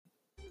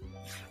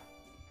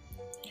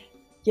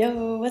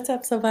Yo, what's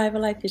up, Survival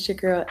Life? It's your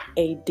girl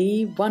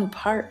AD, one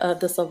part of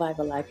the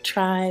Survival Life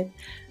tribe,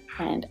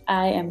 and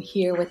I am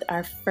here with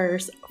our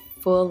first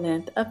full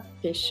length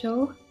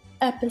official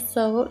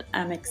episode.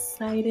 I'm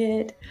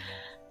excited.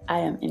 I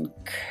am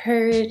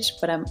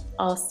encouraged, but I'm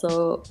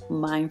also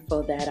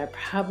mindful that I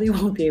probably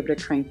won't be able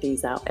to crank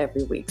these out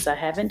every week. So I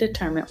haven't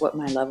determined what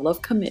my level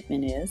of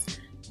commitment is.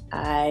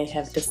 I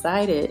have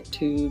decided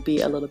to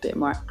be a little bit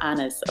more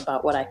honest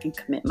about what I can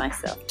commit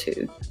myself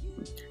to.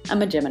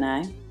 I'm a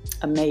Gemini,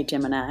 a May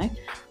Gemini,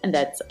 and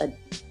that's a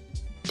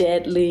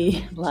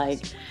deadly,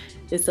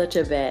 it's such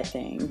a bad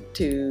thing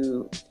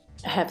to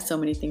have so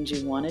many things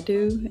you want to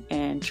do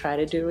and try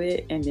to do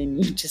it, and then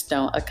you just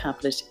don't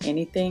accomplish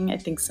anything. I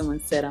think someone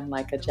said I'm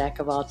like a jack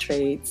of all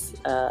trades,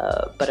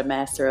 but a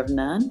master of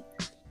none.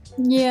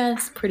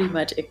 Yes, pretty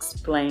much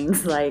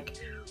explains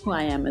who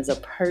I am as a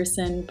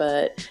person,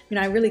 but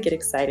I really get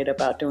excited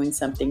about doing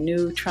something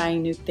new,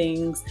 trying new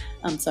things.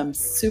 So I'm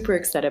super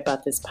excited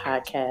about this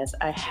podcast.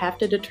 I have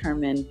to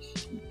determine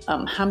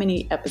how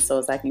many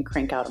episodes I can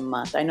crank out a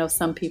month. I know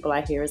some people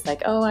I hear is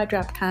like, oh, I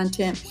drop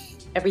content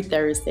every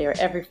Thursday or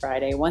every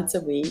Friday, once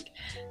a week.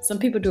 Some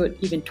people do it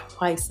even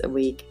twice a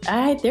week.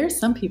 There's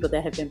some people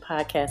that have been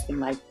podcasting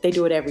like they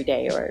do it every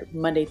day or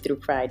Monday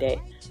through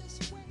Friday.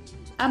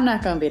 I'm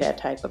not going to be that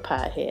type of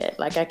pothead.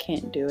 I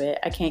can't do it.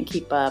 I can't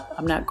keep up.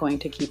 I'm not going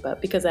to keep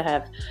up because I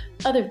have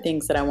other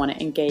things that I want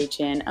to engage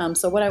in.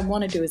 So what I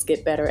want to do is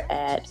get better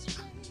at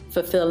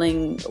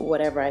fulfilling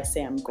whatever I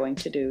say I'm going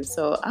to do.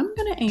 So I'm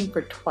going to aim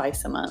for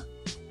twice a month.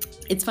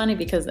 It's funny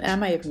because I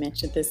might have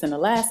mentioned this in the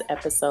last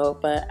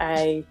episode, but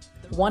I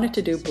wanted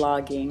to do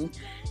blogging,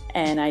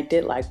 and I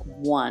did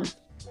one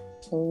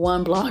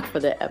blog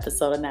for the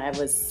episode, and I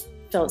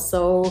felt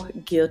so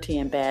guilty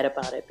and bad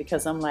about it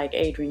because I'm like,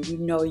 Adrian,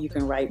 you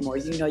can write more,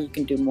 you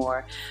can do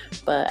more,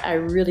 but I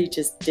really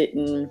just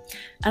didn't.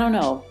 I don't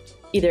know.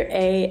 Either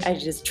A, I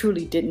just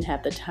truly didn't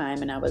have the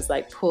time and I was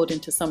pulled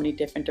into so many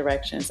different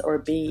directions, or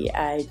B,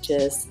 I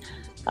just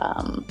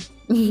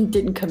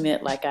didn't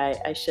commit like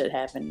I should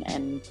have,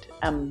 and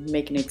I'm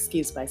making an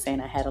excuse by saying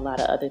I had a lot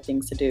of other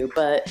things to do.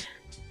 But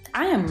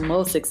I am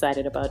most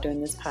excited about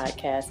doing this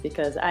podcast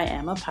because I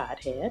am a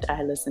podhead.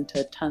 I listen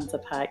to tons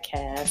of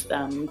podcasts.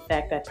 In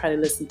fact, I probably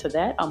listen to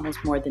that almost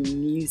more than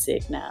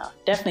music now.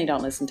 Definitely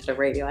don't listen to the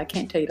radio. I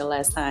can't tell you the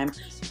last time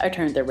I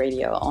turned the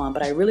radio on,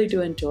 but I really do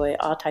enjoy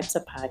all types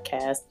of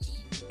podcasts.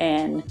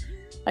 And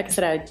like I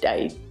said,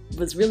 I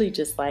was really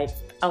just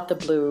out the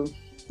blue,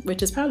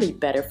 which is probably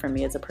better for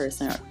me as a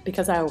person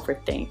because I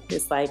overthink.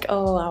 It's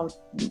I'll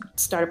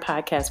start a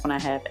podcast when I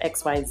have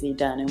XYZ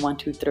done and 1,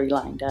 2, 3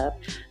 lined up.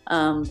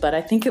 But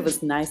I think it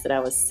was nice that I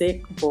was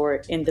sick,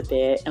 bored, in the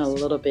bed, and a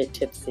little bit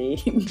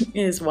tipsy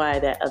is why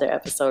that other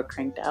episode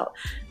cranked out.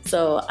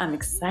 So I'm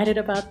excited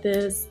about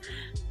this.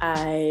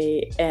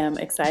 I am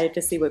excited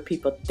to see what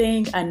people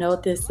think. I know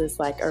this is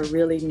a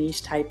really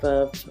niche type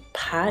of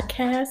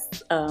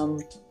podcast.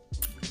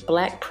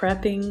 Black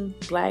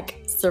prepping, Black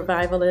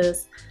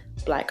survivalists,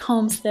 Black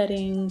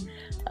homesteading,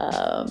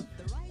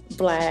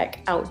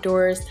 Black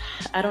outdoors.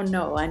 I don't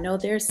know. I know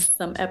there's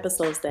some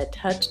episodes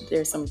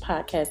there's some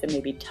podcasts that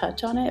maybe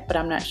touch on it, but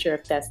I'm not sure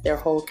if that's their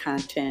whole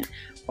content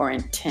or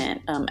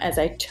intent. As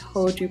I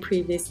told you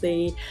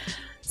previously,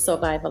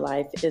 Survival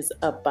Life is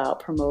about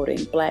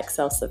promoting Black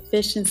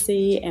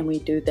self-sufficiency, and we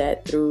do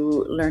that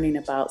through learning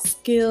about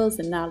skills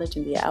and knowledge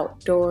in the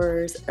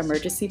outdoors,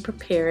 emergency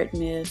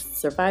preparedness,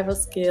 survival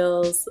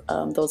skills,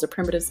 those are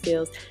primitive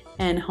skills,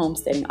 and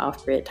homesteading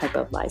off-grid type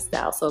of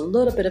lifestyle. So a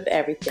little bit of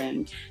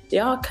everything. They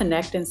all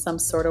connect in some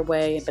sort of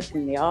way, but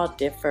then they all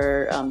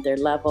differ. Their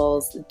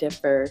levels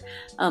differ.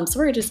 So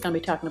we're just going to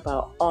be talking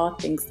about all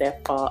things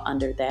that fall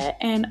under that.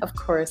 And of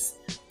course,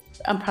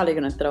 I'm probably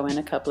going to throw in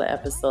a couple of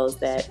episodes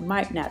that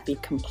might not be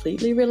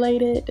completely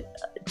related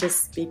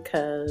just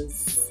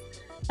because,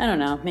 I don't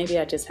know, maybe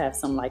I just have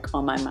some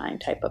on my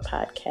mind type of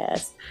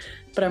podcast.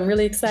 But I'm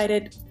really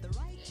excited.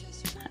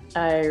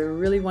 I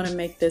really want to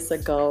make this a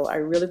go. I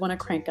really want to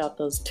crank out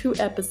those 2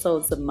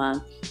 episodes a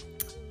month.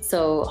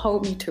 So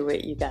hold me to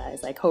it, you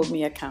guys. Hold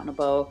me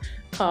accountable.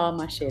 Call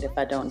my shit if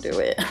I don't do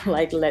it.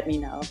 Let me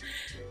know.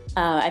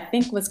 I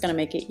think what's going to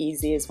make it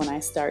easy is when I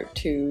start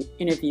to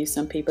interview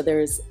some people.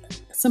 There's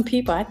some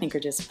people I think are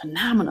just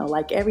phenomenal,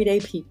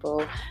 everyday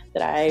people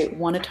that I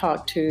want to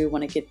talk to,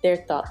 want to get their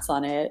thoughts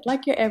on it,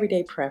 your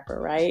everyday prepper,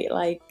 right?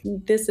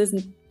 This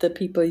isn't the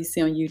people you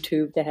see on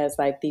YouTube that has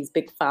these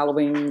big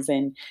followings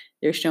and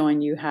they're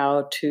showing you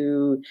how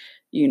to,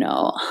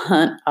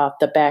 hunt off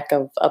the back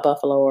of a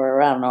buffalo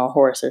or, I don't know, a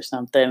horse or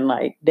something.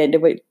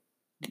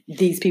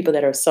 These people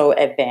that are so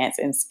advanced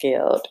and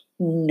skilled.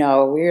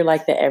 No, we're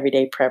the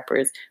everyday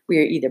preppers. We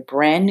are either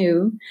brand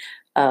new,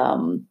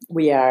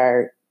 we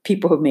are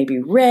people who maybe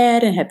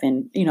read and have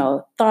been,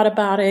 thought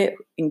about it,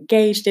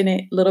 engaged in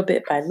it little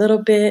bit by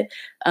little bit.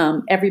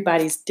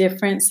 Everybody's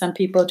different. Some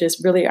people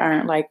just really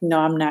aren't no,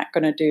 I'm not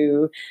going to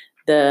do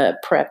the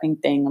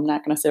prepping thing. I'm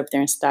not going to sit up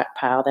there and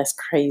stockpile. That's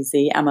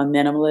crazy. I'm a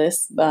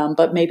minimalist,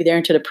 but maybe they're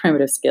into the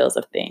primitive skills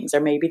of things, or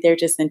maybe they're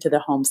just into the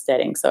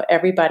homesteading. So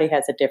everybody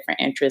has a different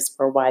interest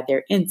for why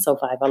they're in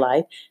survival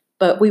life,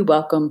 but we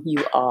welcome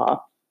you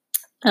all.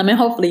 And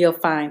hopefully you'll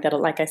find that,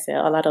 like I said,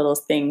 a lot of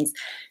those things,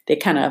 they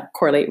kind of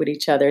correlate with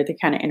each other. They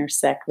kind of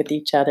intersect with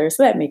each other.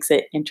 So that makes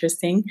it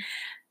interesting.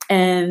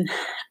 And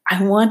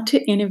I want to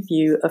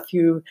interview a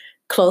few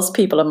close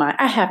people of mine.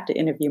 I have to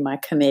interview my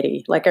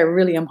committee. Like, I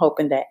really am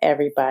hoping that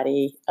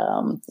everybody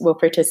will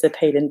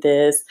participate in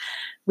this.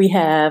 We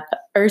have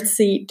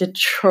Earthseed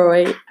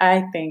Detroit,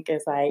 I think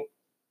is like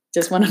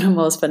just one of the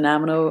most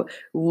phenomenal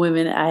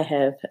women I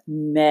have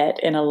met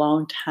in a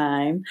long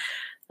time.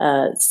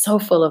 So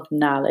full of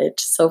knowledge,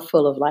 so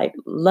full of like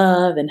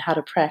love and how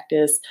to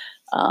practice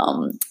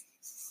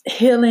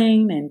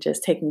healing and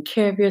just taking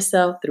care of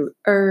yourself through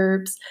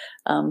herbs.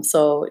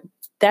 So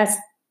that's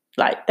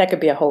like, that could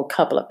be a whole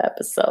couple of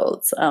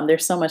episodes.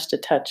 There's so much to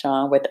touch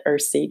on with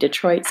Earthseed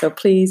Detroit. So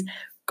please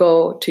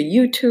go to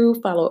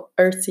YouTube, follow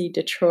Earthseed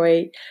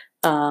Detroit.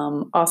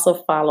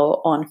 Also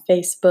follow on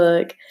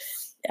Facebook,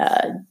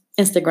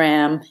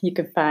 Instagram. You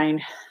can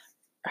find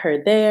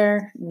her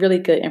there. Really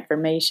good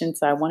information.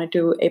 So I want to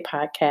do a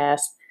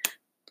podcast,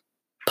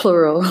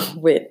 plural,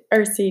 with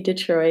Earthseed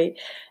Detroit.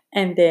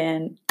 And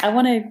then I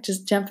want to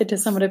just jump into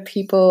some of the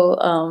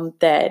people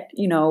that,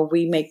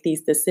 we make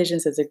these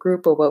decisions as a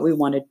group, or what we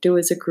want to do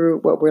as a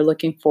group, what we're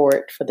looking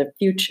for the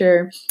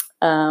future.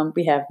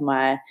 We have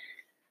my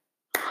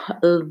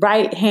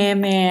right hand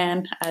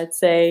man, I'd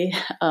say,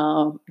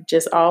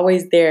 just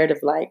always there to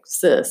like,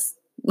 sis.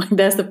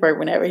 That's the part.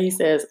 Whenever he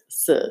says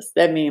sis,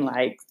 that means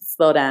like,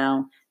 slow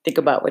down, think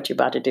about what you're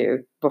about to do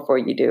before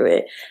you do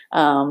it.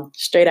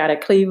 Straight out of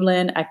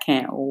Cleveland, I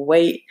can't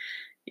wait.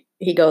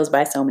 He goes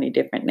by so many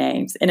different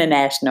names.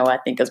 International, I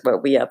think, is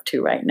what we up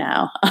to right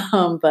now.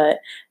 But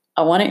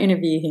I want to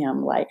interview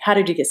him. Like, how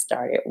did you get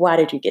started? Why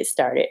did you get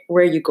started?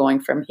 Where are you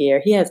going from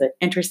here? He has an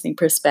interesting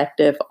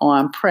perspective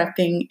on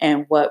prepping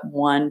and what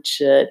one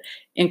should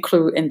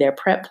include in their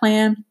prep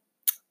plan.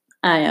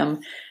 I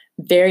am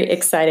very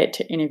excited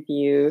to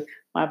interview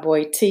my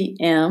boy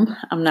TM.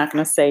 I'm not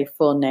going to say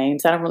full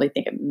names. I don't really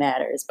think it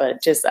matters,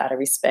 but just out of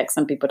respect,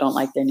 some people don't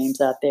like their names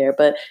out there.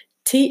 But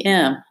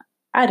TM,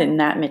 I did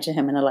not mention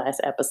him in the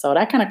last episode.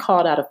 I kind of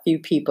called out a few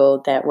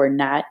people that were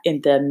not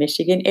in the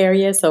Michigan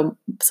area. So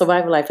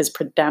Survival Life is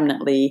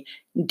predominantly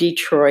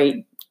Detroit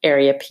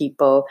area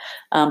people.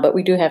 But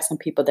we do have some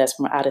people that's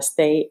from out of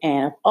state.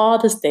 And of all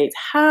the states,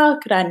 how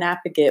could I not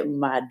forget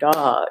my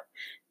dog?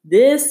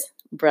 This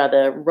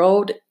brother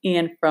rode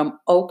in from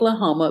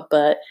Oklahoma,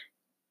 but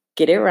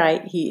get it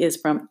right, he is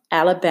from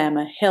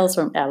Alabama, hails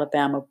from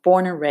Alabama,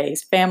 born and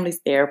raised, family's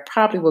there,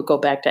 probably will go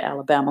back to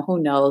Alabama,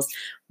 who knows.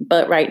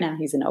 But right now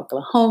he's in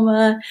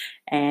Oklahoma,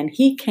 and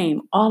he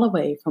came all the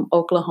way from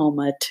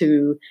Oklahoma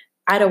to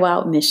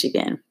Idlewild,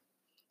 Michigan.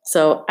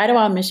 So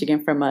Idlewild,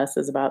 Michigan from us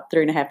is about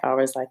 3.5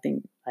 hours, I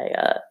think,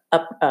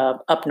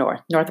 up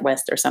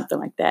northwest or something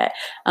like that.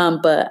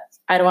 But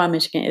Idlewild,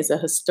 Michigan is a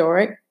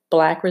historic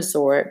Black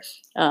resort.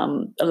 A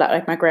lot,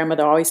 like my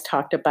grandmother always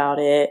talked about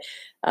it.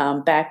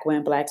 Back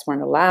when Blacks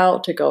weren't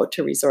allowed to go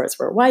to resorts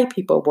where white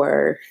people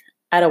were,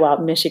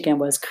 Idlewild, Michigan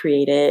was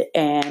created,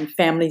 and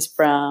families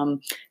from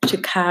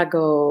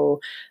Chicago,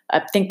 I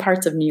think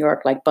parts of New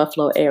York, like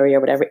Buffalo area,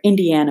 whatever,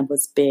 Indiana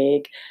was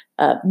big.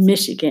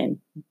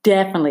 Michigan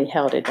definitely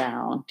held it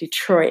down,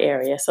 Detroit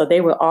area. So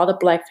all the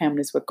Black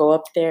families would go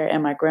up there,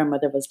 and my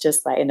grandmother was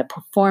just like, and the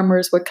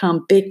performers would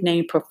come, big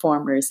name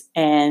performers,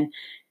 and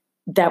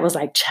that was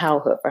like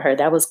childhood for her.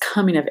 That was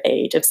coming of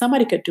age. If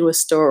somebody could do a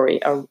story,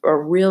 a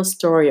real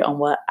story on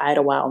what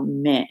Idlewild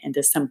meant and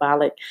the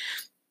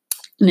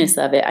symbolicness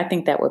of it, I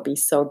think that would be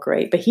so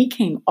great. But he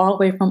came all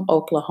the way from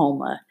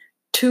Oklahoma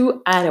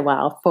to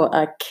Idlewild for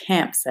a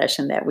camp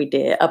session that we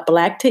did, a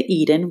Black to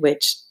Eden,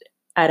 which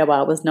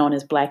Idlewild was known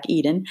as Black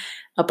Eden,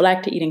 a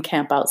Black to Eden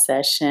camp out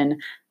session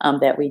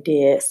that we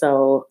did.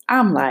 So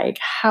I'm like,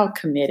 how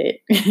committed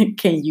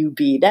can you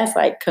be? That's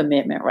like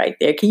commitment right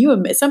there. Can you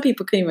admit, some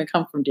people couldn't even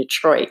come from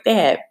Detroit. They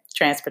had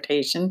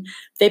transportation.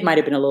 They might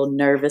have been a little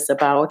nervous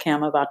about, okay,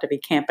 I'm about to be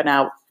camping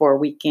out for a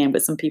weekend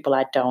with some people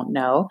I don't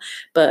know.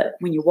 But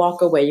when you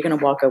walk away, you're going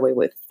to walk away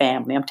with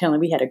family. I'm telling you,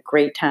 we had a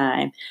great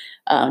time.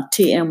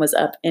 TM was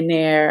up in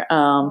there.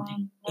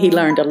 He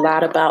learned a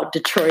lot about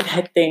Detroit,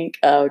 I think,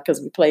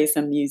 because we played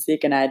some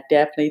music, and I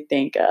definitely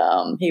think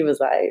he was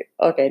like,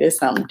 okay, there's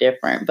something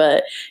different.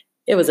 But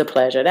it was a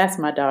pleasure. That's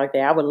my dog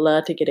there. I would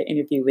love to get an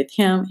interview with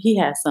him. He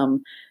has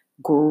some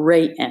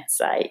great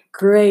insight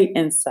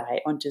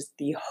on just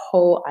the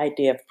whole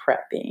idea of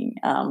prepping,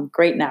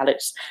 great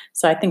knowledge.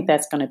 So I think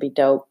that's going to be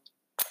dope.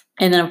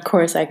 And then, of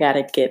course, I got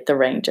to get the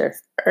Ranger,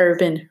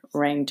 Urban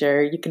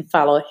Ranger. You can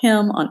follow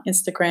him on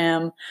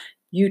Instagram,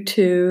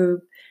 YouTube.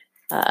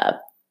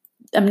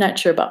 I'm not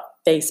sure about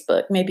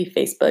Facebook, maybe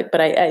Facebook,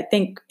 but I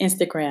think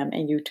Instagram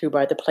and YouTube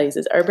are the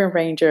places. Urban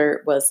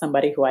Ranger was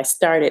somebody who I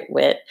started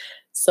with.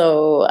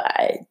 So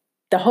I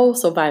the whole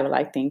survival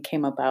life thing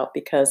came about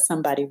because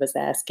somebody was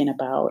asking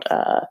about,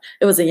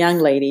 it was a young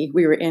lady.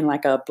 We were in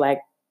like a Black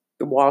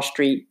Wall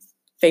Street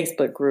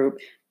Facebook group.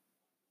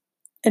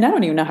 And I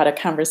don't even know how the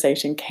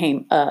conversation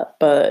came up,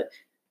 but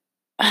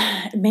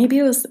maybe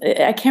it was,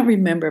 I can't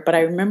remember, but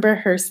I remember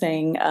her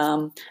saying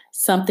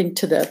something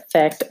to the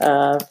effect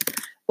of,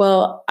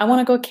 well, I want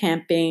to go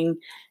camping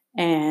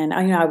and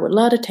I would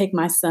love to take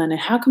my son. And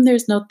how come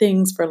there's no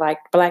things for like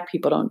Black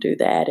people don't do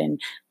that?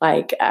 And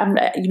like,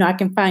 I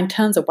can find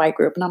tons of white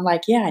group. And I'm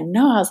like, yeah, I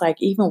know. I was like,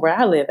 even where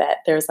I live at,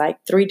 there's like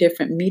 3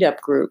 different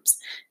meetup groups,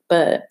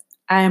 but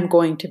I am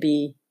going to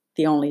be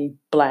the only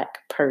Black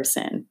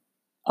person.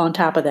 On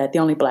top of that, the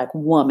only Black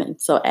woman.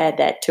 So add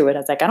that to it. I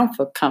was like, I don't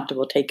feel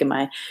comfortable taking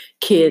my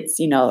kids,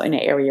 in an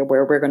area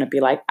where we're going to be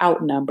like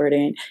outnumbered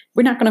and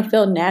we're not going to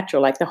feel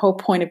natural. Like the whole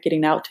point of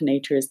getting out to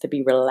nature is to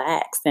be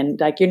relaxed. And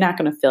like, you're not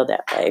going to feel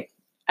that way.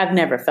 I've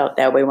never felt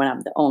that way when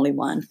I'm the only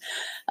one.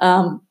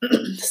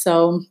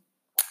 So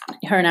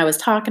her and I was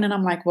talking and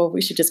I'm like, well,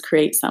 we should just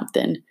create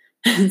something.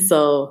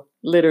 So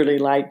literally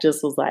like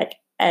just was like,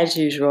 as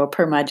usual,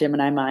 per my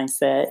Gemini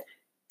mindset,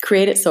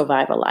 created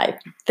Survival Life.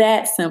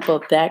 That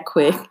simple, that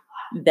quick,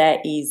 that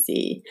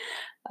easy.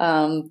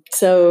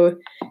 So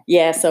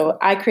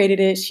I created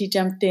it. She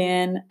jumped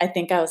in. I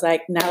think I was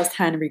like, now it's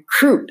time to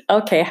recruit.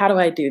 Okay, how do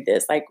I do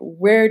this? Like,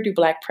 where do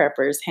Black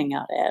preppers hang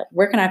out at?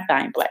 Where can I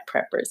find Black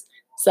preppers?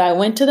 So I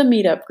went to the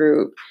meetup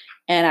group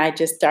and I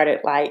just started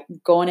like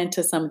going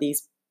into some of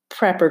these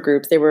prepper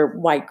groups. They were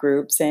white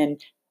groups.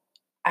 And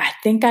I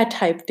think I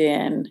typed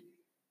in,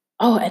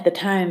 oh, at the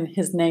time,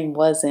 his name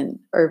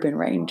wasn't Urban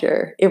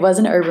Ranger. It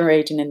wasn't Urban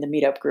Ranger in the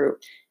meetup group.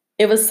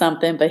 It was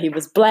something, but he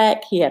was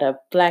Black. He had a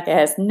Black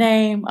ass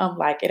name. I'm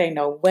like, it ain't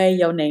no way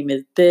your name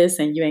is this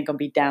and you ain't going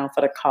to be down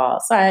for the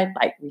cause. So I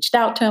like reached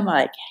out to him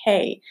like,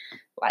 hey,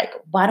 like,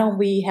 why don't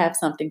we have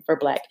something for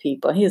Black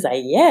people? He was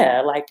like,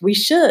 yeah, like we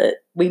should.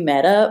 We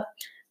met up.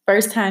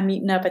 First time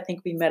meeting up, I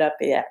think we met up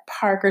at a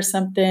park or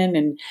something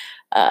and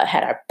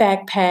had our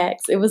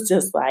backpacks. It was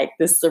just like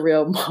this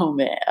surreal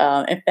moment.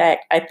 In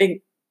fact, I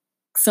think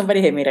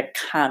somebody had made a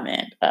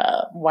comment,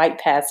 white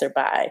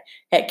passerby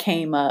had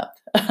came up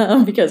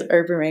because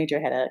Urban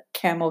Ranger had a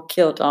camel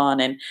kilt on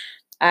and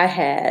I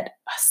had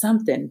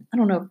something. I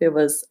don't know if it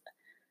was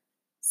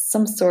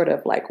some sort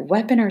of like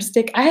weapon or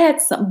stick. I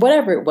had some,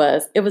 whatever it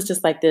was. It was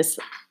just like this,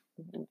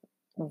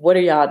 what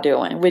are y'all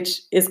doing?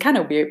 Which is kind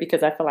of weird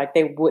because I feel like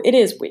it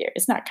is weird.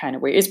 It's not kind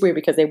of weird. It's weird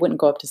because they wouldn't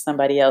go up to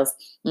somebody else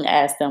and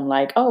ask them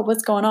like, oh,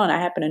 what's going on? I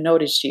happen to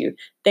notice you.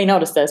 They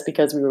noticed us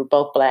because we were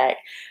both Black.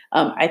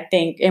 I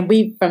think, and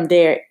we, from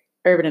there,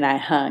 Urban and I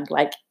hung,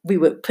 like we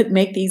would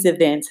make these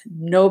events.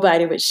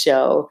 Nobody would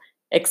show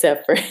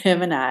except for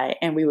him and I.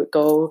 And we would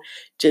go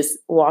just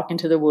walk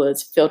into the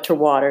woods, filter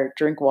water,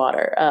 drink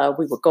water.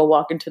 We would go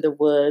walk into the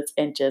woods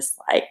and just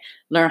like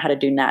learn how to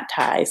do knot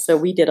ties. So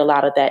we did a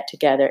lot of that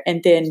together.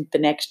 And then the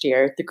next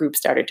year, the group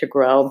started to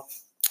grow.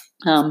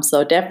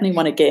 So definitely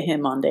want to get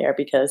him on there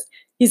because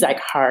he's like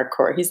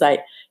hardcore. He's like,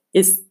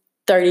 it's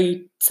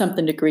 30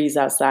 something degrees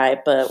outside,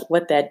 but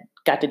what that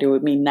got to do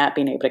with me not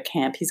being able to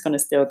camp, he's going to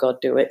still go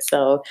do it.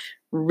 So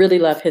really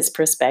love his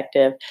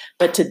perspective.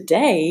 But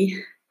today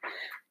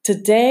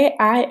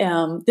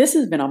this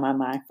has been on my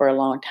mind for a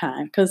long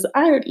time because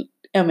I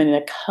am in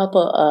a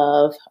couple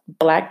of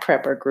Black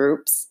prepper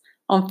groups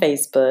on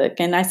Facebook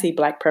and I see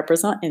Black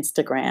preppers on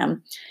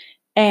Instagram.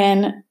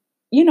 And,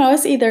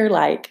 it's either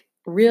like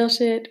real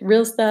shit,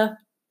 real stuff,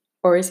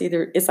 or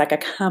it's like a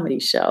comedy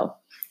show.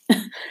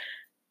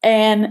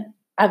 And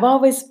I've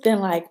always been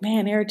like,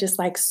 man, they're just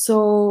like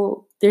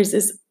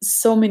there's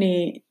so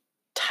many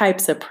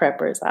types of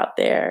preppers out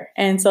there.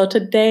 And so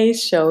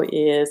today's show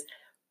is,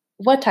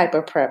 what type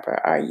of prepper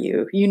are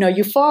you?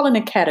 You fall in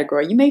a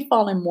category. You may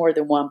fall in more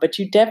than one, but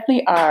you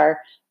definitely are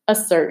a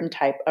certain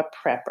type of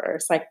prepper.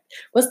 It's like,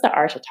 what's the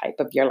archetype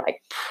of your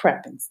like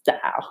prepping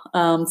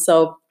style?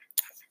 So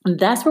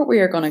that's what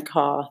we're going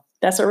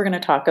to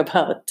talk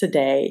about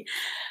today.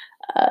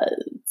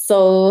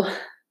 So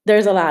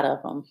there's a lot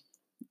of them.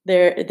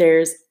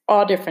 There's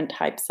all different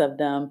types of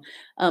them.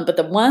 But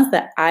the ones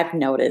that I've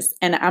noticed,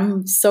 and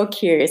I'm so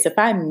curious if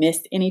I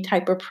missed any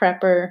type of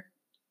prepper,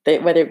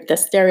 whether the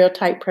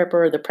stereotype prepper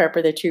or the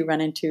prepper that you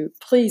run into,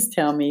 please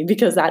tell me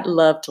because I'd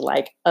love to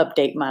like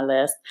update my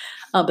list.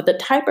 But the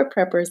type of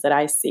preppers that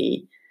I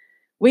see,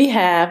 we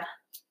have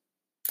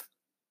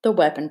the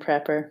weapon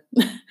prepper.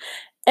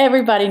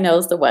 Everybody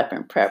knows the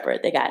weapon prepper.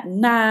 They got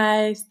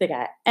knives, they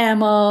got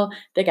ammo,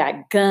 they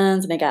got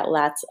guns, and they got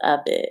lots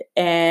of it.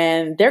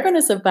 And they're going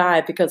to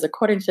survive because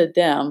according to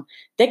them,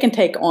 they can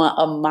take on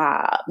a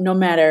mob, no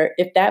matter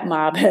if that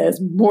mob has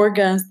more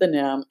guns than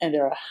them and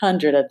there are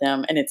 100 of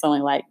them and it's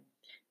only like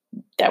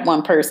that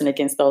one person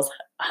against those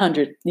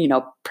 100,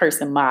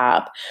 person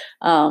mob.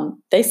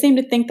 They seem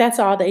to think that's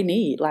all they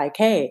need. Like,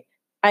 hey,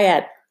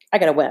 I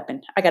got a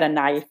weapon, I got a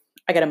knife,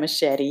 I got a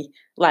machete,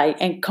 like,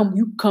 and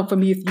you come for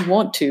me if you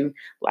want to,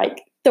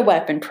 like the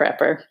weapon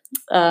prepper.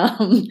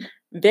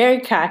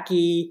 Very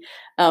cocky.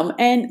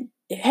 And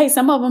hey,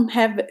 some of them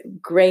have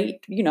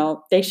great,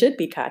 they should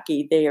be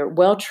cocky. They are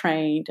well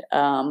trained.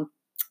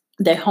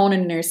 They hone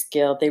in their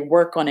skill. They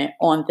work on it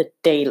on the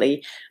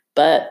daily.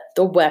 But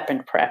the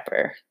weapon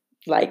prepper,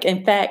 like,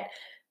 in fact,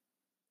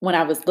 when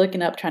I was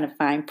looking up trying to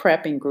find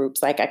prepping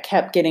groups, like I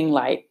kept getting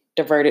like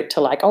diverted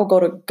to like, oh, go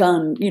to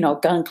gun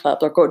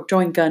clubs or go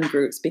join gun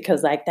groups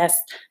because like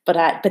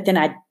but then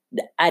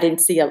I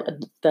didn't see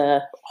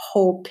the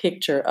whole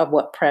picture of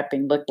what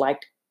prepping looked like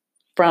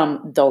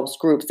from those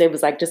groups. It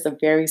was like just a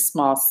very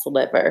small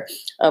sliver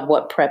of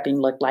what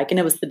prepping looked like. And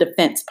it was the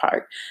defense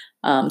part.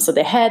 So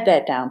they had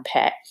that down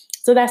pat.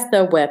 So that's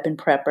the weapon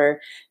prepper.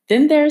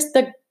 Then there's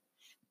the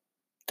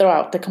throw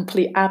out the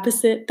complete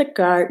opposite, the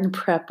garden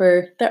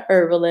prepper, the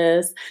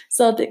herbalist.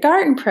 So the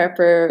garden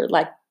prepper,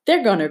 like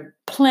they're going to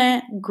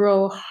plant,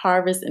 grow,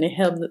 harvest, and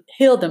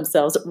heal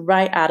themselves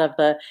right out of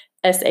the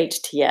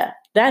SHTF.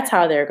 That's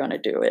how they're going to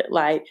do it.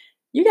 Like,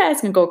 you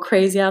guys can go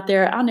crazy out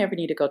there. I'll never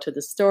need to go to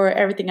the store.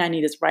 Everything I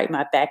need is right in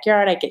my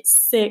backyard. I get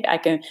sick. I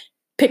can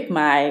pick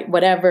my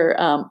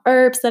whatever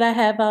herbs that I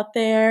have out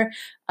there.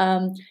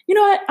 You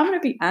know what? I'm going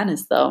to be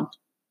honest though.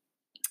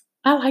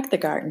 I like the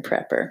garden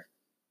prepper.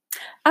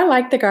 I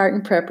like the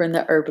garden prepper and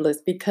the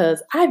herbalist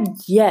because I've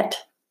yet,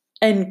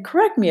 and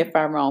correct me if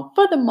I'm wrong,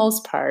 for the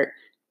most part,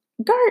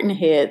 garden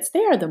heads,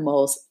 they are the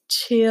most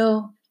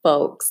chill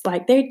folks.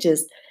 Like they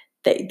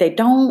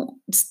don't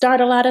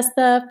start a lot of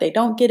stuff. They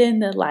don't get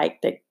into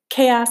like the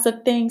chaos of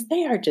things.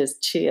 They are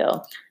just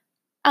chill.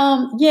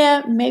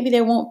 Yeah, maybe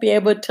they won't be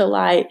able to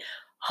like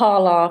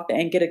haul off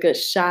and get a good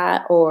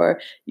shot, or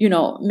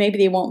maybe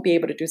they won't be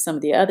able to do some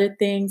of the other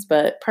things,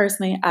 but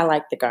personally, I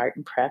like the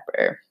garden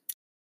prepper.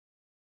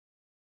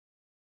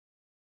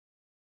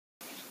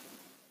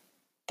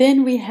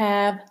 Then we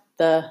have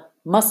the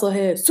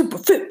musclehead super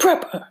fit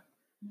prepper.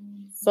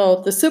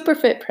 So the super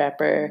fit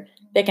prepper,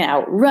 they can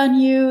outrun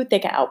you, they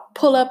can out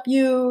pull up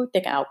you,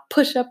 they can out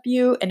push up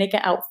you, and they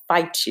can out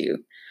fight you.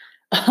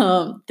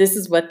 This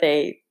is what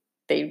they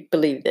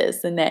believe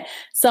this, and that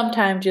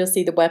sometimes you'll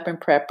see the weapon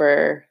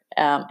prepper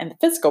and the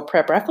physical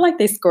prepper. I feel like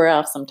they square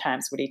off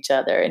sometimes with each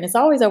other, and it's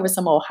always over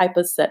some old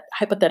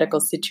hypothetical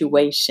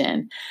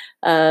situation.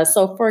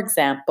 So, for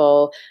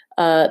example,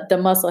 the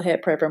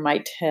musclehead prepper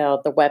might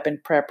tell the weapon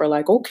prepper,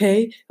 like,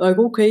 okay,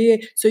 yeah,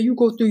 so you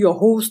go through your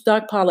whole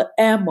stockpile of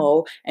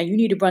ammo, and you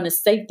need to run a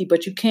safety,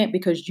 but you can't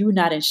because you're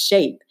not in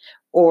shape,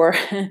 or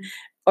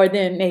or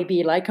then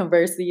maybe like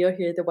conversely, you'll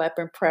hear the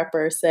weapon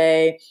prepper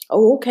say,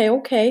 oh, okay,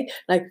 okay.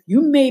 Like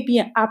you may be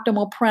in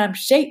optimal prime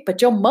shape,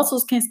 but your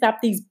muscles can't stop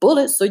these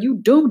bullets. So you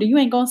doomed and you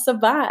ain't gonna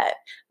survive.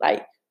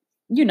 Like,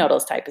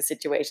 those type of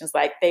situations.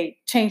 Like they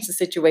change the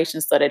situation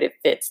so that it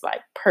fits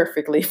like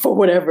perfectly for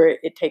whatever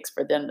it takes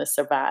for them to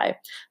survive.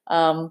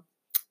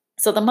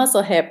 So the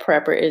musclehead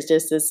prepper is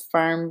just this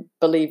firm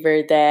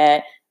believer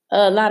that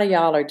a lot of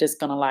y'all are just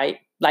gonna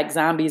like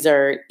zombies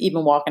are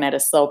even walking at a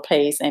slow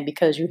pace, and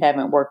because you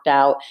haven't worked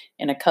out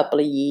in a couple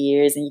of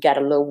years and you got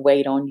a little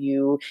weight on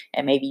you,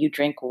 and maybe you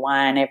drink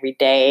wine every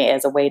day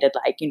as a way to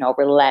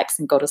relax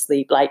and go to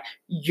sleep, like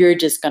you're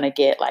just gonna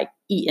get like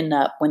eaten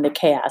up when the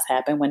chaos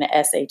happens, when the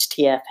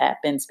SHTF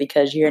happens,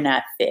 because you're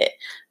not fit.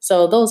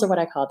 So those are what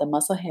I call the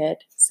musclehead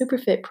super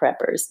fit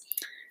preppers.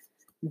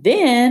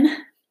 Then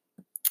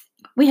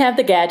we have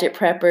the gadget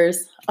preppers.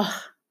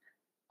 Oh,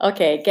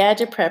 okay,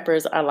 gadget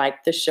preppers are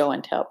like the show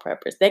and tell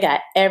preppers. They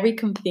got every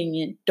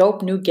convenient,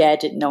 dope new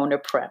gadget known to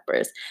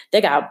preppers.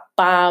 They got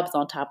bobs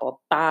on top of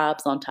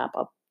bobs on top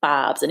of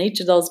bobs. And each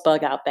of those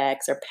bug out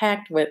bags are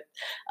packed with,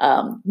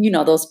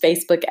 those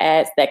Facebook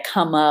ads that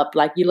come up.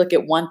 Like you look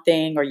at one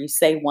thing or you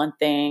say one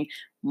thing,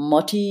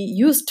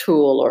 multi-use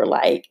tool or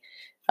like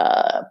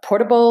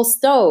portable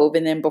stove.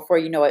 And then before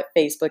you know it,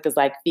 Facebook is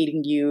like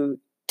feeding you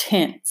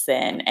tents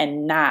and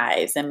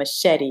knives and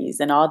machetes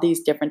and all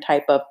these different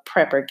type of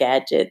prepper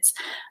gadgets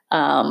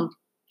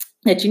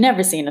that you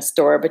never see in a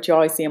store, but you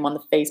always see them on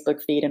the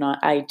Facebook feed and on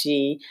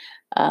IG.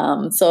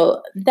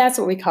 So that's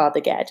what we call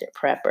the gadget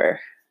prepper.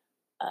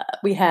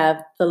 We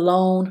have the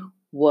lone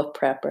wolf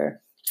prepper.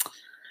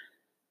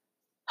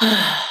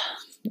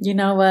 You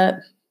know what?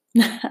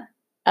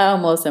 I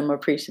almost am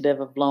appreciative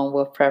of lone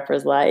wolf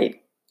preppers.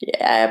 Like,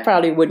 yeah, I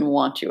probably wouldn't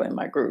want you in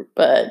my group,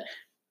 but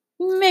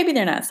maybe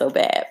they're not so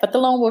bad. But the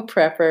lone wolf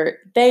prepper,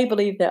 they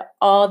believe that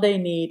all they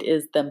need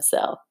is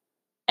themselves.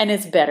 And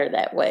it's better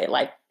that way.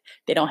 Like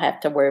they don't have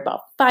to worry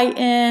about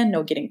fighting,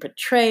 no getting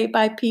betrayed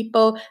by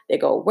people. They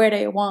go where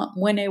they want,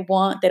 when they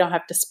want. They don't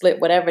have to split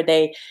whatever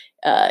they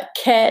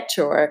catch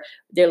or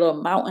their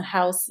little mountain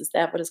house. Is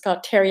that what it's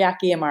called?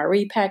 Teriyaki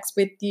MRE packs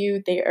with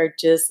you. They are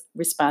just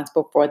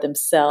responsible for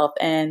themselves.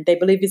 And they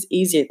believe it's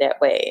easier that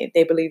way.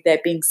 They believe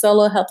that being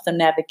solo helps them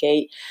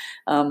navigate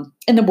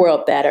in the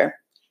world better.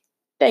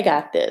 They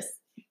got this.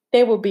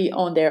 They will be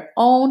on their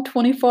own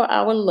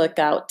 24-hour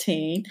lookout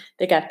team.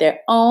 They got their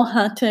own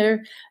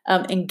hunter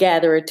and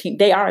gatherer team.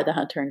 They are the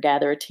hunter and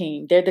gatherer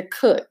team. They're the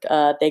cook.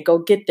 They go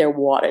get their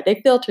water. They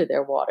filter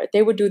their water.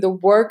 They would do the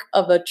work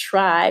of a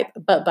tribe,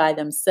 but by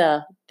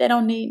themselves. They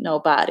don't need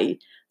nobody.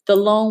 The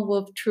lone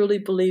wolf truly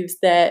believes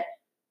that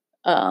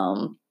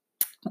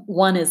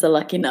one is a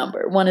lucky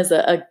number. One is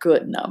a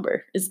good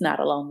number. It's not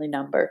a lonely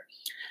number.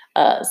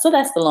 So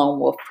that's the lone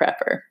wolf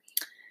prepper.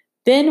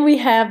 Then we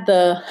have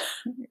the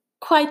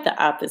quite the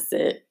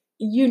opposite.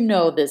 You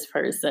know this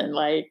person.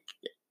 Like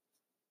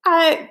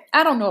I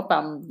don't know if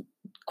I'm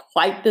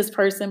quite this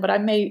person, but I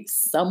may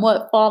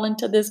somewhat fall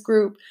into this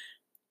group,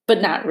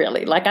 but not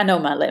really. Like I know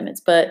my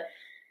limits, but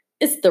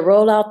it's the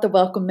roll out the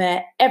welcome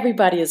mat.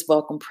 Everybody is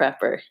welcome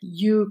prepper.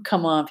 You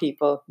come on,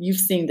 people. You've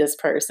seen this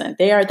person.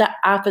 They are the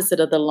opposite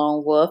of the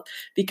lone wolf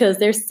because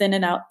they're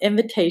sending out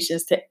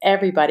invitations to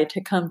everybody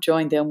to come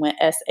join them when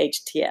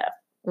SHTF,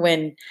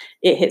 when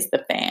it hits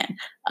the fan.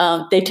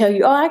 They tell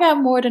you, oh, I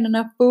got more than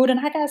enough food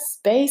and I got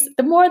space.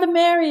 The more the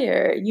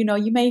merrier. You know,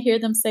 you may hear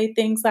them say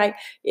things like,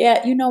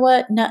 yeah, you know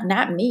what?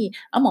 Not me.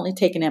 I'm only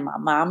taking in my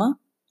mama,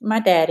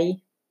 my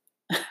daddy,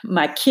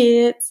 my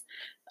kids,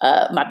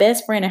 my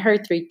best friend and her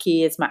 3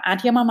 kids, my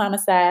auntie on my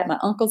mama's side, my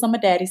uncles on my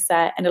daddy's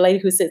side, and the lady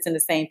who sits in the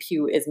same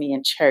pew as me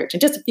in church,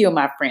 and just a few of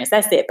my friends.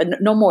 That's it, but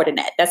no more than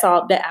that. That's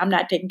all. That I'm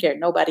not taking care of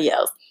nobody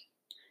else.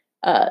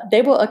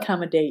 They will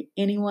accommodate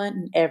anyone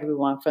and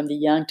everyone, from the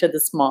young to the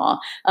small.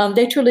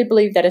 They truly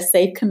believe that a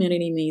safe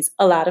community needs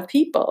a lot of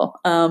people.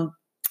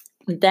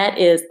 That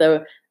is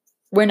the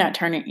we're not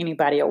turning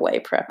anybody away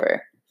prepper.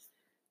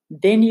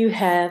 Then you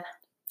have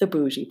the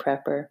bougie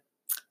prepper.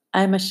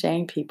 I'm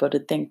ashamed, people, to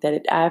think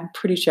that I'm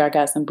pretty sure I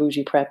got some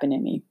bougie prepping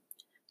in me.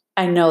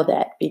 I know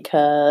that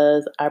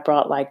because I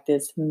brought like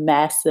this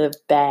massive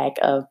bag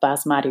of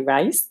basmati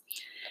rice,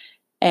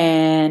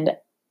 and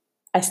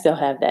I still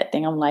have that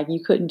thing. I'm like,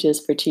 you couldn't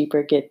just for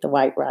cheaper get the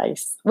white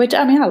rice, which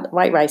I mean,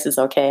 white rice is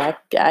okay.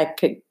 I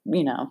could,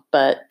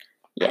 but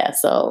yeah,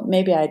 so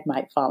maybe I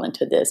might fall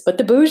into this. But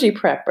the bougie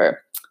prepper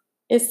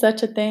is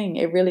such a thing.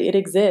 It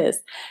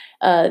exists.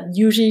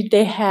 Usually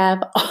they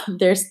have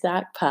their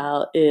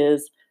stockpile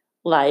is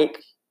like,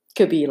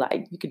 could be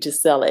like, you could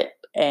just sell it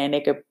and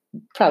they could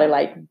probably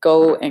like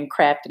go and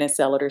craft it and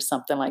sell it or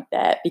something like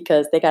that,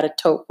 because they got a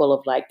tote full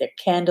of like their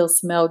candles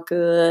smell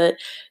good.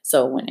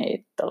 So when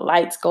the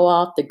lights go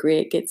off, the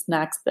grid gets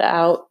knocked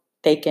out.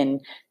 They can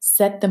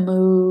set the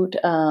mood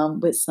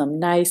with some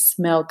nice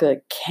smell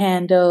good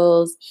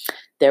candles.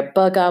 Their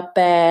bug out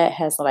bag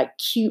has like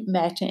cute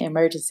matching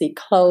emergency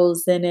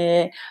clothes in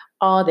it.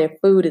 All their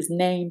food is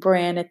name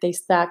brand that they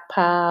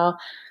stockpile.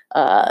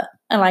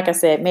 And like I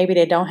said, maybe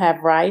they don't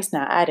have rice.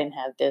 Now, I didn't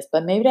have this,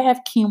 but maybe they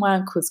have quinoa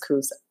and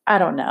couscous. I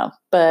don't know.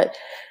 But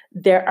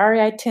their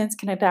REI tents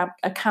can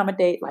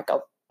accommodate like a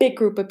big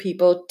group of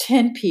people,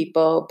 10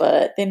 people,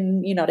 but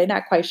then, they're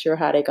not quite sure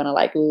how they're going to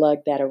like lug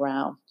that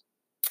around.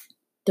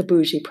 The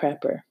bougie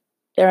prepper.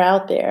 They're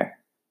out there.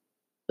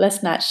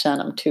 Let's not shun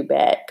them too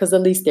bad, because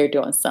at least they're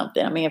doing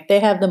something. I mean, if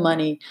they have the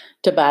money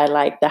to buy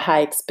like the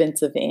high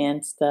expensive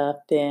end stuff,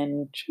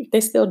 then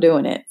they're still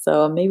doing it.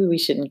 So maybe we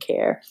shouldn't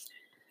care.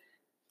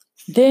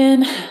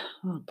 Then,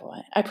 oh boy,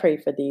 I pray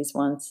for these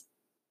ones.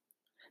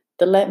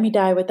 The let me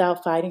die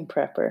without fighting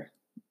prepper.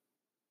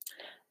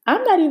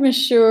 I'm not even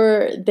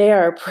sure they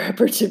are a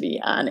prepper, to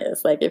be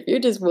honest. Like, if you're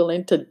just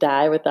willing to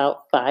die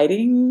without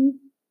fighting,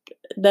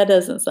 that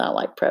doesn't sound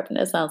like prepping.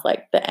 That sounds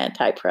like the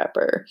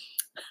anti-prepper.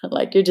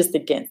 Like you're just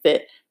against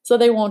it. So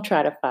they won't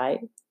try to fight.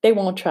 They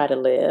won't try to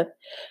live.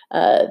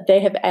 They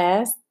have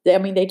asked,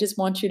 they just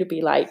want you to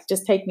be like,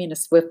 just take me in a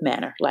swift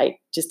manner. Like,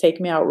 just take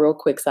me out real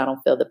quick so I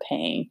don't feel the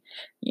pain.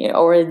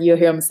 Or you'll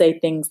hear them say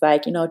things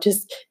like,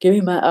 just give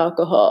me my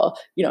alcohol,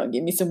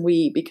 give me some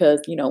weed,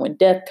 because, when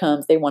death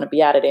comes, they want to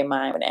be out of their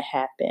mind when it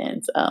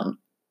happens.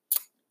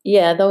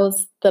 Yeah,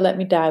 the let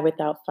me die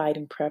without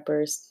fighting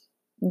preppers,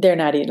 they're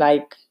not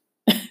like,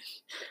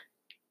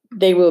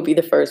 they will be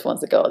the first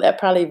ones to go. That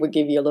probably would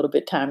give you a little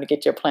bit of time to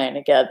get your plan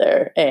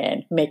together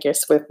and make your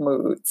swift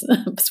moves.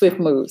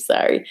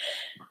 Sorry.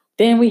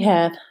 Then we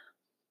have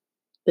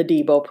the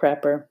Debo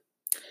prepper.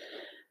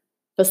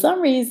 For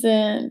some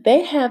reason,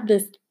 they have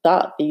this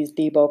thought, these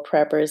Debo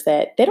preppers,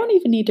 that they don't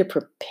even need to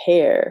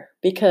prepare,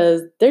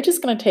 because they're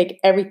just going to take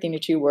everything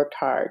that you worked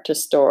hard to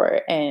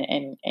store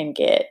and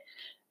get.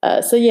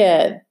 So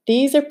yeah,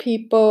 these are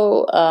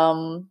people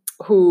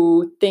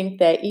who think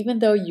that even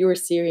though you're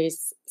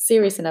serious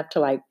enough to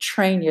like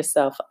train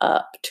yourself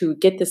up to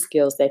get the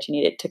skills that you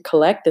needed, to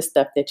collect the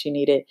stuff that you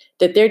needed,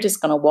 that they're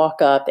just going to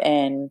walk up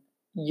and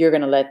you're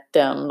going to let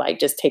them like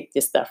just take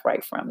this stuff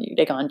right from you.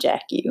 They're going to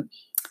jack you.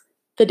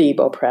 The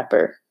Debo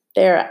prepper.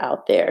 They're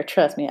out there.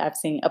 Trust me, I've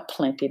seen a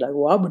plenty like,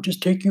 well, I'm going to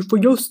just take you for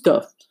your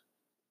stuff.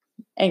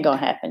 Ain't going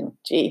to happen.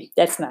 Gee,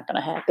 that's not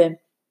going to happen.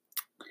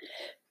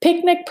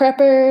 Picnic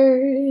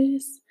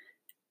preppers.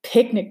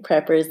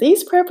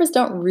 These preppers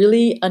don't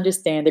really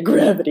understand the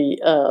gravity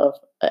of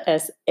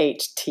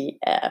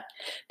SHTF.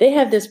 They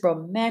have this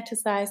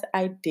romanticized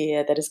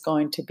idea that it's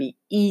going to be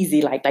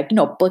easy, like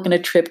booking a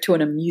trip to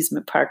an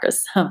amusement park or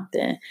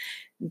something.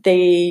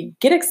 They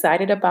get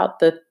excited about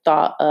the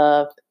thought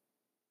of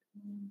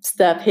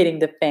stuff hitting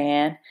the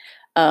fan.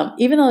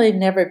 Even though they've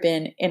never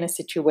been in a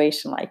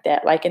situation like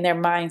that. Like in their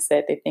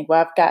mindset, they think,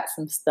 well, I've got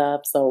some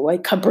stuff, so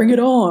wait, come bring it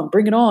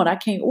on. I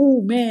can't,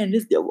 oh man,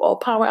 this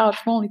power outage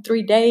for only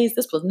 3 days.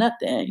 This was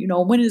nothing.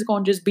 When is it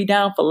going to just be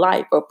down for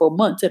life or for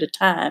months at a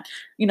time?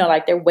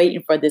 Like they're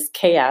waiting for this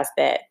chaos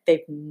that they've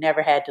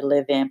never had to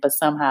live in, but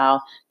somehow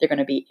they're going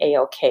to be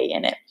A-okay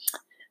in it.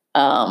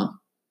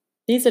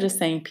 These are the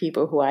same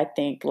people who I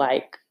think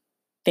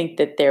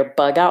that they're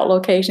bug out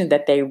location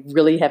that they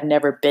really have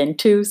never been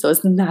to. So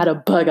it's not a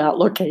bug out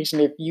location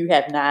if you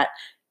have not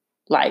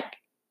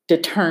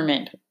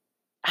determined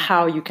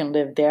how you can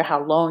live there,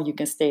 how long you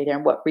can stay there,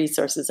 and what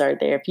resources are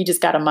there. If you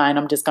just got a mind,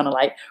 I'm just going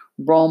to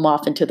roam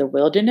off into the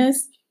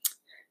wilderness.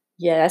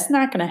 Yeah, that's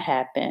not going to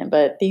happen.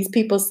 But these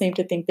people seem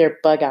to think they're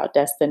bug out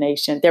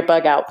destination. Their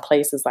bug out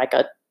place is like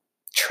a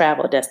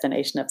travel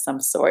destination of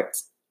some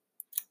sorts.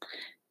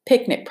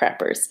 Picnic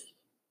preppers.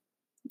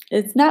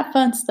 It's not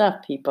fun stuff,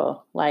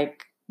 people.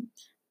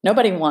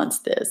 Nobody wants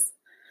this.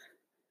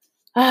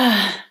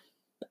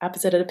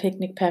 Opposite of the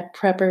picnic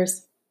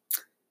preppers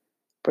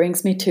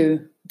brings me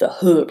to the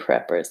hood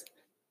preppers,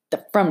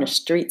 the from the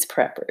streets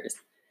preppers.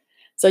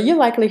 So you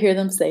likely hear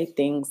them say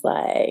things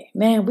like,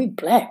 man, we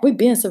Black, we've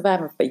been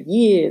surviving for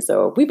years,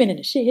 or we've been in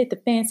a shit hit the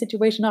fan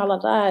situation all our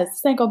lives.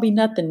 This ain't gonna be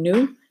nothing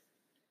new.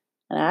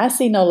 And I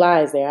see no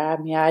lies there. I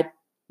mean, I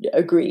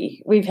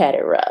agree. We've had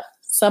it rough.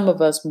 Some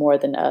of us more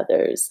than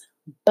others.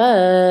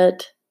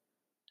 But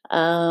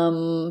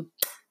hood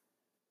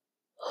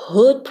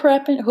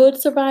prepping, hood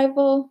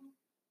survival,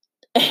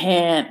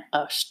 and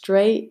a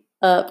straight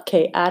up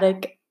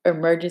chaotic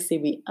emergency,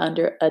 we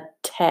under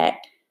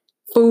attack.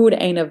 Food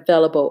ain't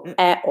available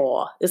at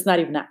all. It's not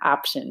even an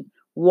option.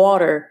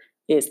 Water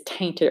is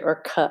tainted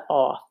or cut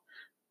off.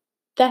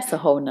 That's a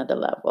whole nother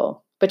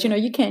level. But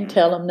you can't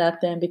tell them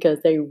nothing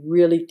because they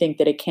really think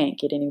that it can't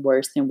get any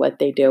worse than what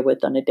they deal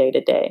with on a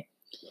day-to-day.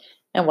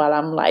 And while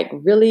I'm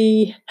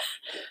really,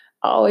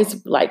 I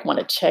always want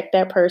to check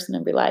that person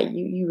and be like,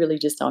 you really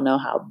just don't know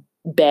how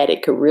bad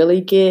it could really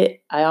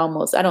get. I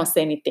don't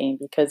say anything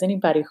because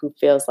anybody who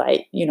feels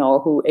or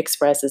who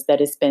expresses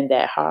that it's been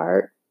that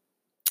hard,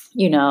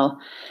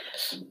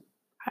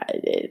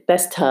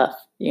 that's tough,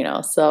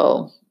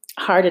 so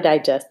hard to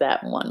digest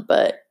that one.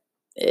 But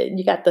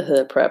you got the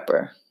hood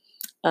prepper,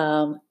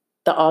 the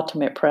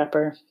ultimate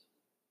prepper.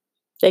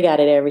 They got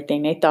it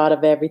everything. They thought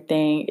of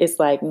everything. It's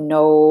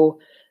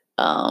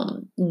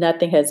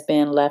nothing has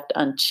been left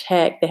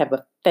unchecked. They have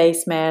a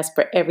face mask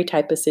for every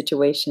type of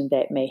situation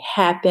that may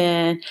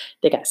happen.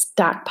 They got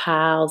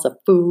stockpiles of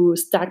food,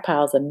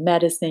 stockpiles of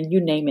medicine, you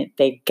name it,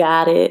 they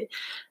got it.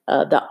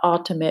 The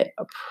ultimate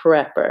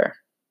prepper.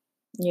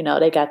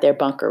 They got their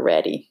bunker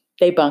ready.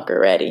 They bunker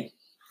ready.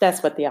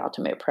 That's what the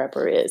ultimate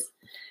prepper is.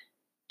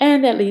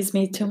 And that leads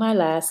me to my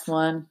last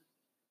one.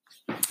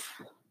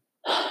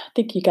 I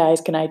think you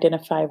guys can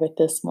identify with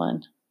this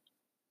one.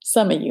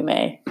 Some of you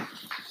may.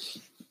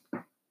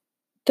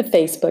 The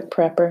Facebook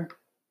prepper,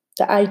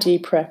 the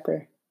IG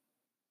prepper,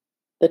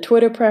 the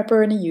Twitter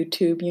prepper, and the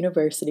YouTube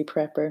University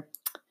prepper.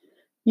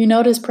 You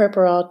know this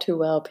prepper all too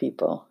well,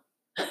 people.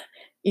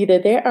 Either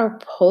they are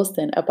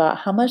posting about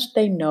how much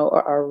they know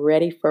or are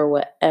ready for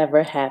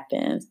whatever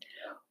happens,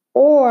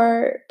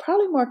 or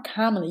probably more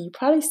commonly, you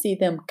probably see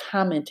them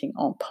commenting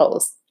on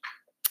posts.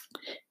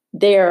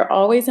 They are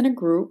always in a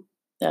group,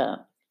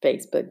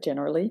 Facebook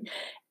generally,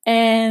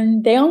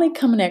 and they only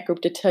come in that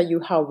group to tell you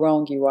how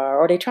wrong you are,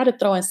 or they try to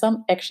throw in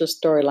some extra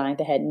storyline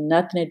that had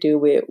nothing to do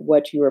with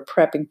what you were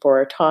prepping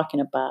for or talking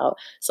about.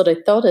 So they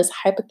throw this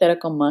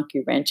hypothetical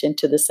monkey wrench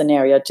into the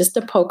scenario just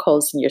to poke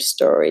holes in your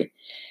story.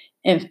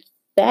 In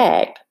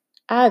fact,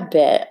 I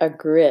bet a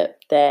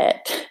grip I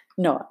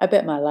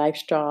bet my life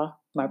straw,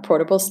 my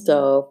portable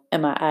stove,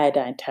 and my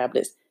iodine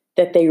tablets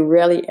that they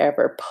rarely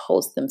ever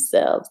post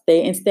themselves.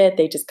 They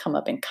just come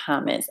up in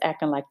comments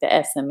acting like the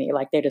SME,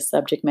 like they're the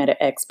subject matter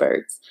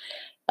experts.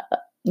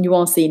 You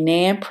won't see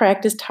nan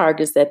practice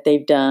targets that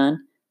they've done,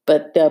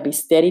 but they'll be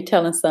steady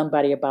telling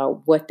somebody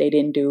about what they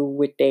didn't do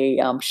with their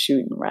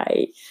shooting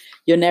right.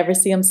 You'll never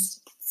see them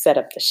set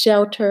up the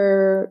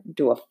shelter,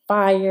 do a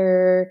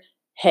fire.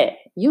 Heck,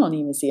 you don't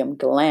even see them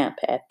glamp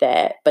at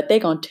that, but they're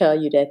going to tell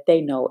you that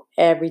they know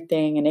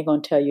everything and they're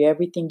going to tell you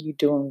everything you're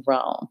doing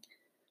wrong.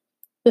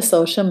 The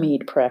social media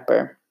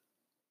prepper.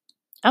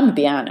 I'm going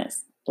to be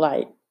honest,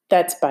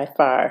 that's by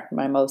far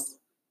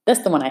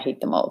that's the one I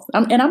hate the most.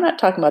 And I'm not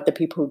talking about the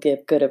people who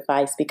give good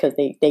advice because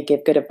they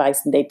give good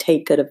advice and they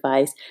take good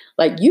advice.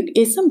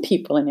 It's some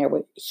people in there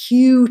with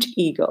huge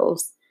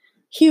egos.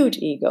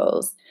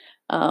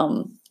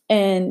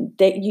 And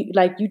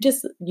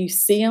you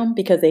see them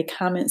because they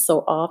comment so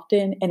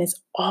often, and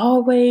it's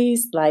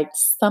always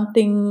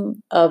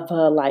something of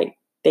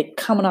they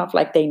coming off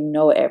like they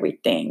know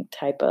everything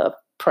type of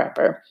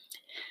prepper.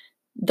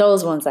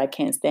 Those ones I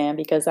can't stand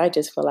because I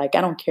just feel like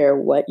I don't care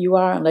what you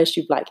are unless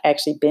you've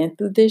actually been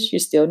through this. You're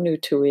still new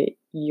to it.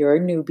 You're a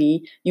newbie.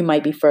 You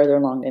might be further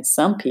along than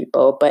some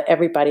people, but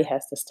everybody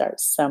has to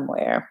start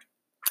somewhere.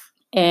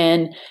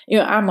 And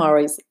I'm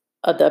always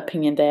of the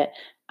opinion that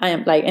I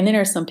am and then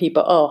there's some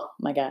people, oh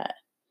my God,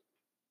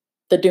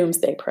 the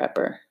doomsday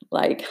prepper.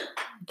 Like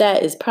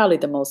that is probably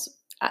the most,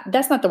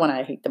 that's not the one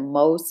I hate the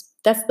most.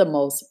 That's the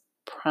most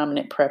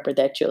prominent prepper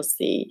that you'll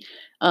see.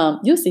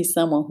 You'll see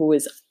someone who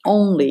is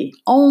only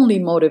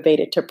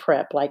motivated to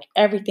prep. Like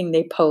everything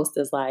they post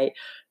is like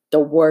the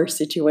worst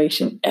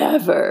situation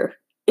ever.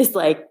 It's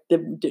like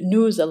the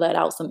news will let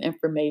out some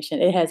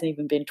information. It hasn't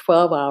even been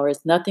 12 hours.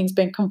 Nothing's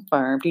been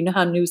confirmed. You know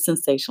how news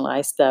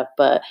sensationalize stuff,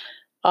 but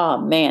oh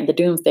man, the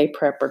doomsday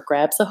prepper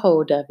grabs a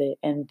hold of it,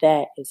 and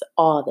that is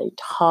all they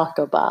talk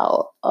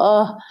about.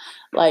 Oh,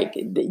 like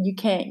you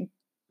can't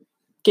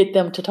get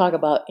them to talk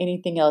about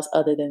anything else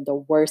other than the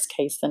worst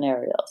case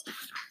scenarios.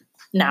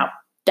 Now,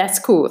 that's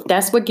cool. If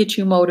that's what gets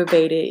you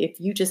motivated, if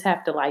you just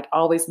have to like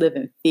always live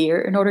in fear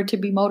in order to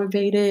be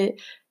motivated,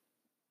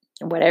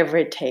 whatever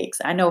it takes.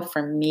 I know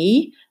for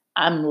me,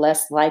 I'm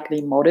less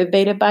likely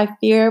motivated by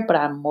fear, but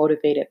I'm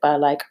motivated by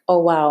like, oh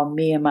wow,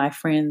 me and my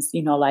friends,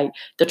 like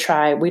the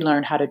tribe, we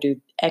learned how to do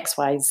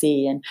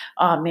XYZ. And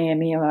oh man,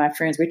 me and my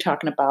friends, we're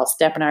talking about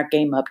stepping our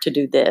game up to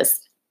do this.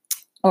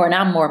 And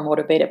I'm more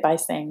motivated by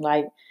saying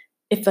like,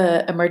 if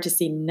an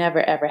emergency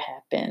never ever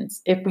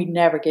happens, if we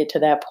never get to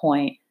that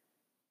point,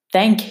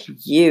 thank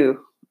you.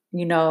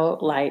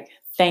 Like,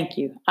 thank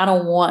you. I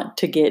don't want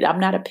to I'm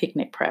not a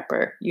picnic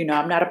prepper.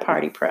 I'm not a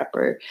party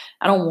prepper.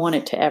 I don't want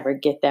it to ever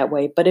get that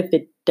way. But if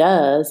it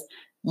does,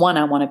 one,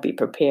 I want to be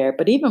prepared.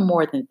 But even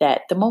more than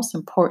that, the most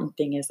important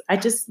thing is I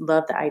just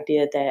love the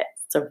idea that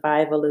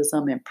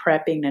survivalism and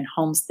prepping and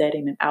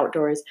homesteading and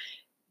outdoors,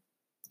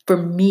 for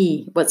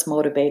me, what's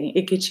motivating,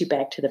 it gets you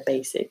back to the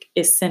basic.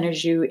 It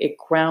centers you, it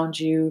grounds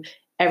you.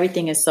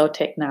 Everything is so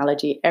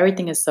technology,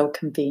 everything is so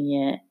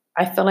convenient.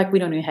 I feel like we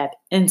don't even have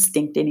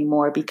instinct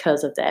anymore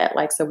because of that.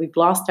 Like, so we've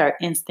lost our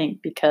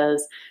instinct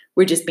because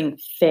we're just being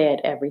fed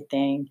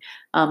everything.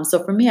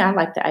 So for me, I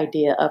like the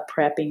idea of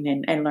prepping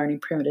and learning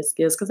primitive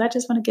skills because I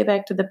just want to get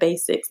back to the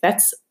basics.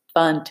 That's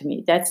fun to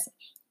me. That's,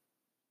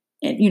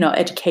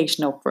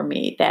 educational for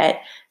me. That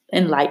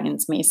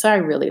enlightens me. So I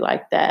really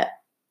like that.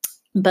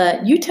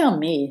 But you tell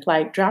me,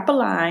 like, drop a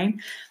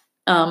line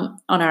on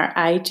our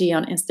IG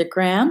on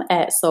Instagram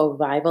at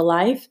Survival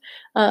Life.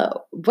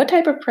 What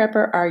type of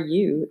prepper are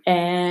you?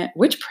 And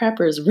which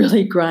preppers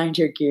really grind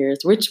your gears?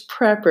 Which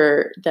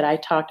prepper that I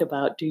talked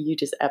about do you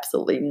just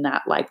absolutely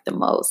not like the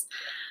most?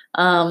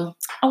 I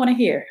want to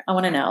hear. I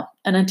want to know.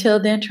 And until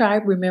then,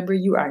 tribe, remember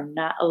you are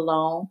not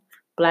alone.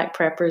 Black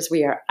preppers,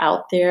 we are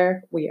out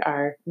there. We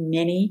are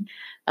many.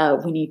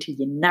 We need to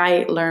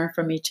unite, learn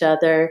from each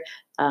other.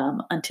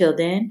 Until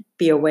then,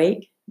 be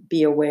awake,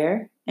 be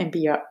aware, and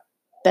be your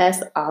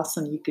best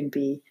awesome you can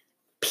be.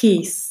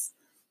 Peace.